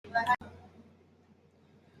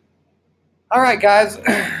All right, guys,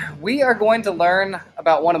 we are going to learn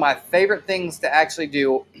about one of my favorite things to actually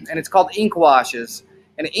do, and it's called ink washes.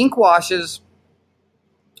 And ink washes,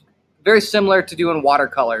 very similar to doing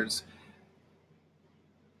watercolors.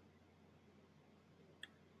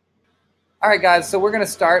 All right, guys, so we're going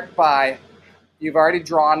to start by, you've already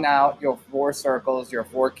drawn out your 4 circles, your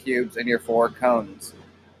 4 cubes, and your 4 cones.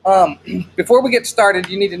 Before we get started,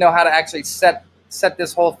 you need to know how to actually set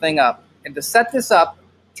this whole thing up. And to set this up,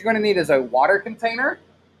 what you're going to need is a water container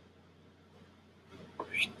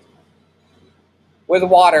with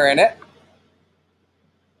water in it.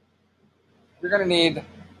 You're going to need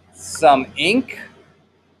some ink,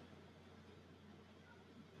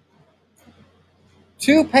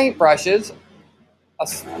 2 paintbrushes,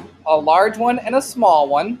 a large one and a small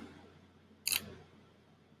one,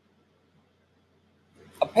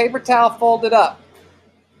 a paper towel folded up,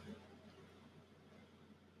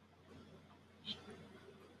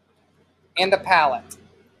 and a palette.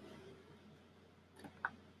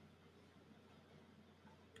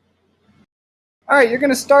 All right, you're going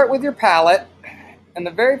to start with your palette, and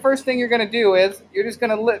the very first thing you're going to do is you're just going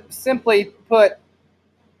to simply put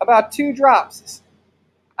about 2 drops.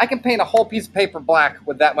 I can paint a whole piece of paper black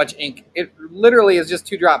with that much ink. It literally is just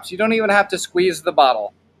 2 drops. You don't even have to squeeze the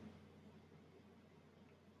bottle.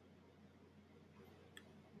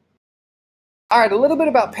 All right, a little bit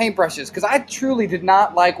about paintbrushes, because I truly did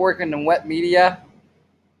not like working in wet media,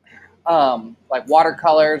 like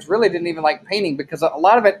watercolors. Really didn't even like painting, because a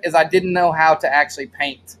lot of it is I didn't know how to actually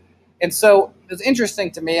paint. And so it was interesting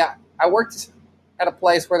to me. I worked at a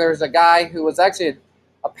place where there was a guy who was actually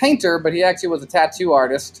a painter, but he actually was a tattoo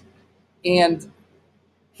artist. And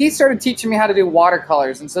he started teaching me how to do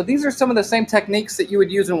watercolors. And so these are some of the same techniques that you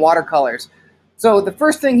would use in watercolors. So the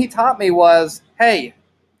first thing he taught me was, hey,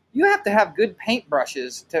 you have to have good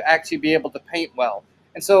paintbrushes to actually be able to paint well.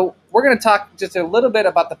 And so we're going to talk just a little bit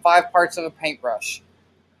about the 5 parts of a paintbrush.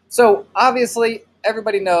 So obviously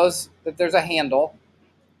everybody knows that there's a handle,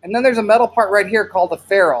 and then there's a metal part right here called the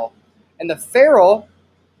ferrule. And the ferrule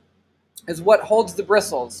is what holds the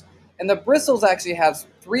bristles. And the bristles actually has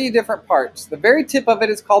 3 different parts. The very tip of it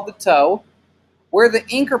is called the toe. Where the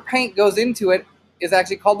ink or paint goes into it is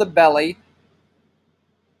actually called the belly.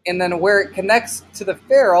 And then where it connects to the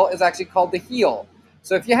ferrule is actually called the heel.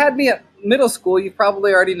 So if you had me at middle school, you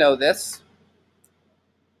probably already know this.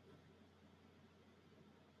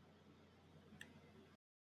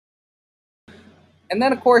 And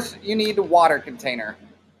then, of course, you need a water container.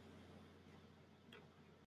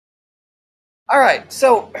 All right,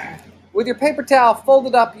 so with your paper towel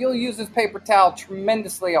folded up, you'll use this paper towel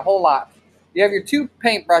tremendously, a whole lot. You have your 2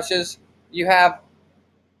 paintbrushes, you have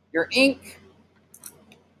your ink,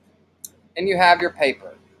 and you have your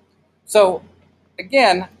paper. So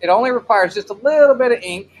again, it only requires just a little bit of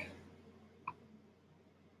ink.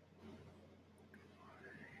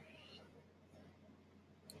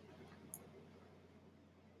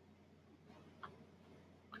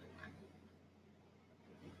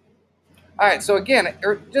 All right, so again, it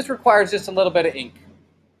just requires just a little bit of ink.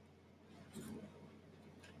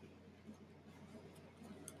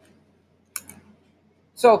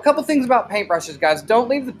 So a couple things about paintbrushes, guys. Don't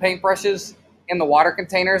leave the paintbrushes in the water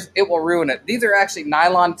containers. It will ruin it. These are actually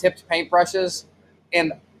nylon-tipped paintbrushes,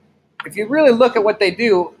 and if you really look at what they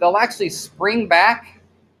do, they'll actually spring back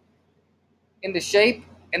into shape,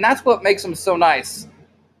 and that's what makes them so nice.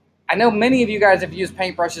 I know many of you guys have used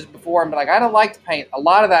paintbrushes before and be like, I don't like to paint. A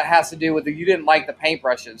lot of that has to do with you didn't like the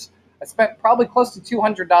paintbrushes. I spent probably close to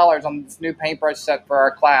 $200 on this new paintbrush set for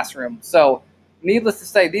our classroom. So needless to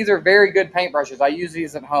say, these are very good paintbrushes. I use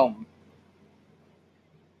these at home.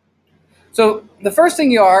 So the first thing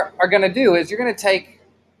you are going to do is you're going to take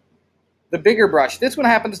the bigger brush. This one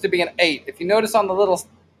happens to be an 8. If you notice on the little,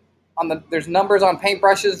 there's numbers on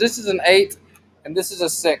paintbrushes. This is an 8 and this is a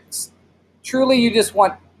 6. Truly, you just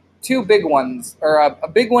want 2 big ones, or a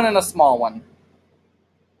big one and a small one.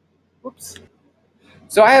 Whoops.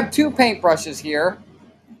 So I have 2 paintbrushes here.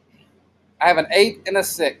 I have an 8 and a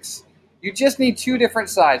 6. You just need 2 different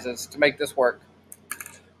sizes to make this work.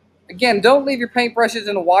 Again, don't leave your paintbrushes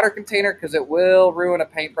in a water container because it will ruin a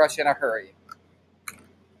paintbrush in a hurry.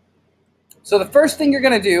 So the first thing you're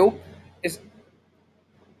going to do is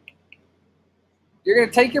you're going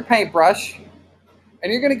to take your paintbrush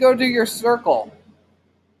and you're going to go do your circle.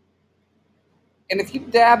 And if you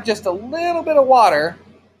dab just a little bit of water,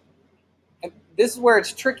 and this is where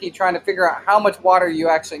it's tricky trying to figure out how much water you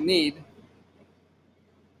actually need,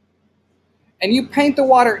 and you paint the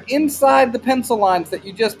water inside the pencil lines that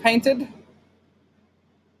you just painted,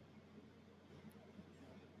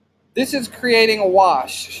 this is creating a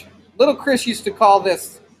wash. Little Chris used to call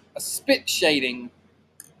this a spit shading.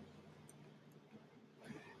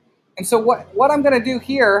 And so what I'm going to do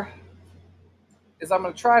here is I'm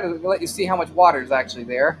going to try to let you see how much water is actually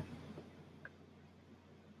there.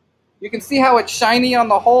 You can see how it's shiny on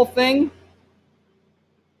the whole thing.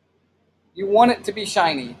 You want it to be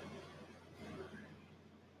shiny.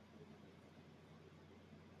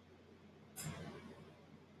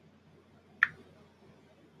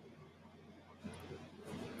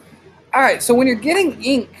 All right, so when you're getting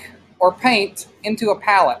ink or paint into a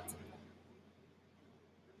palette,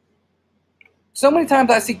 so many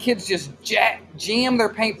times I see kids just jam their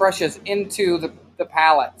paintbrushes into the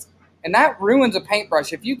palette, and that ruins a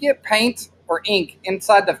paintbrush. If you get paint or ink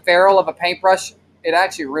inside the ferrule of a paintbrush, it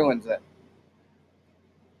actually ruins it.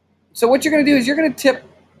 So what you're going to do is you're going to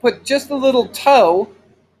put just the little toe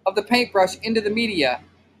of the paintbrush into the media.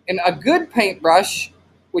 And a good paintbrush,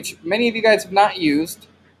 which many of you guys have not used,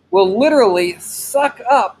 will literally suck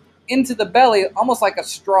up into the belly almost like a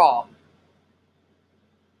straw.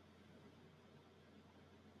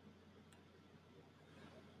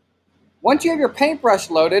 Once you have your paintbrush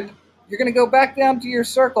loaded, you're going to go back down to your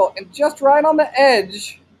circle and just right on the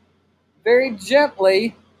edge, very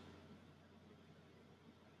gently,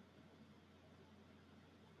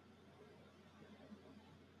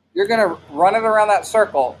 you're going to run it around that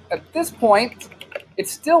circle. At this point,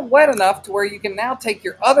 it's still wet enough to where you can now take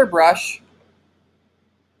your other brush,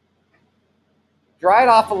 dry it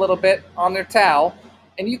off a little bit on their towel,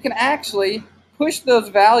 and you can actually push those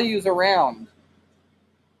values around.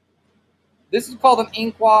 This is called an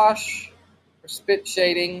ink wash or spit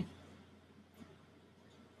shading.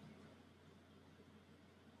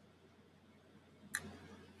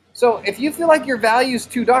 So if you feel like your value is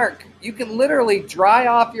too dark, you can literally dry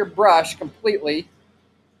off your brush completely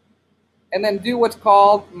and then do what's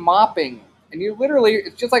called mopping. And you literally,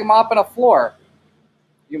 it's just like mopping a floor.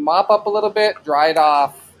 You mop up a little bit, dry it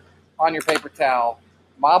off on your paper towel.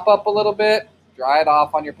 Mop up a little bit, dry it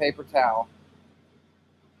off on your paper towel.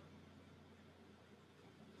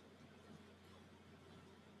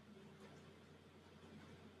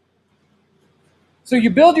 So you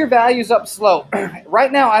build your values up slow.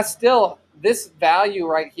 Right now, this value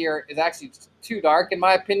right here is actually too dark in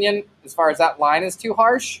my opinion, as far as that line is too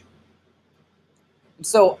harsh.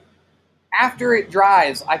 So after it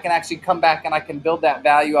dries, I can actually come back and I can build that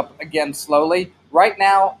value up again slowly. Right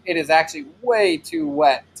now, it is actually way too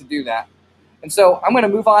wet to do that. And so I'm going to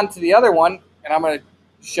move on to the other one, and I'm going to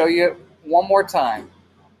show you one more time.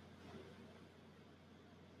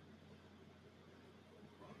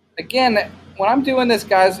 Again, when I'm doing this,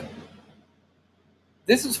 guys,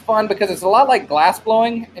 this is fun because it's a lot like glass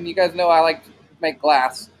blowing, and you guys know I like to make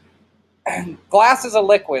glass. Glass is a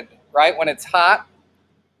liquid, right? When it's hot.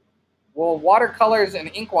 Well, watercolors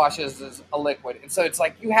and ink washes is a liquid. And so it's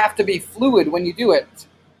like you have to be fluid when you do it.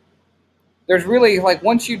 There's really, like,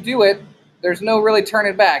 once you do it, there's no really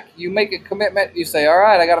turning back. You make a commitment. You say, all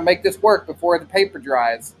right, I got to make this work before the paper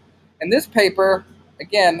dries. And this paper,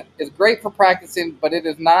 again, is great for practicing, but it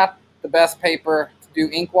is not the best paper to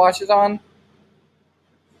do ink washes on.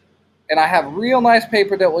 And I have real nice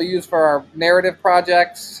paper that we'll use for our narrative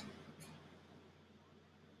projects.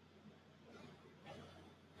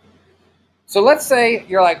 So let's say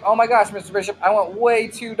you're like, oh my gosh, Mr. Bishop, I went way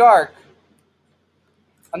too dark.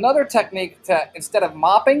 Another technique to, instead of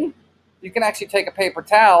mopping, you can actually take a paper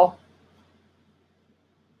towel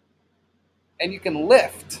and you can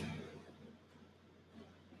lift.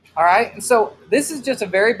 All right, and so this is just a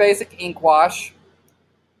very basic ink wash.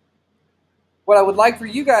 What I would like for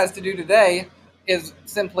you guys to do today is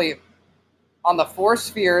simply on the 4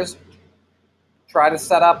 spheres, try to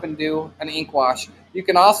set up and do an ink wash. You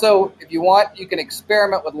can also, if you want, you can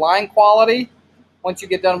experiment with line quality once you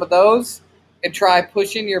get done with those and try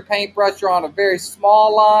pushing your paintbrush on a very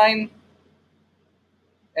small line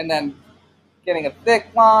and then getting a thick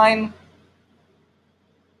line.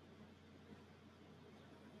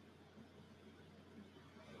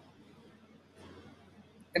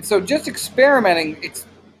 And so just experimenting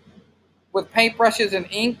with paintbrushes and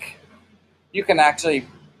ink, you can actually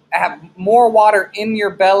have more water in your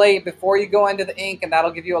belly before you go into the ink, and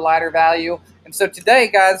that'll give you a lighter value. And so today,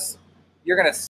 guys, you're going to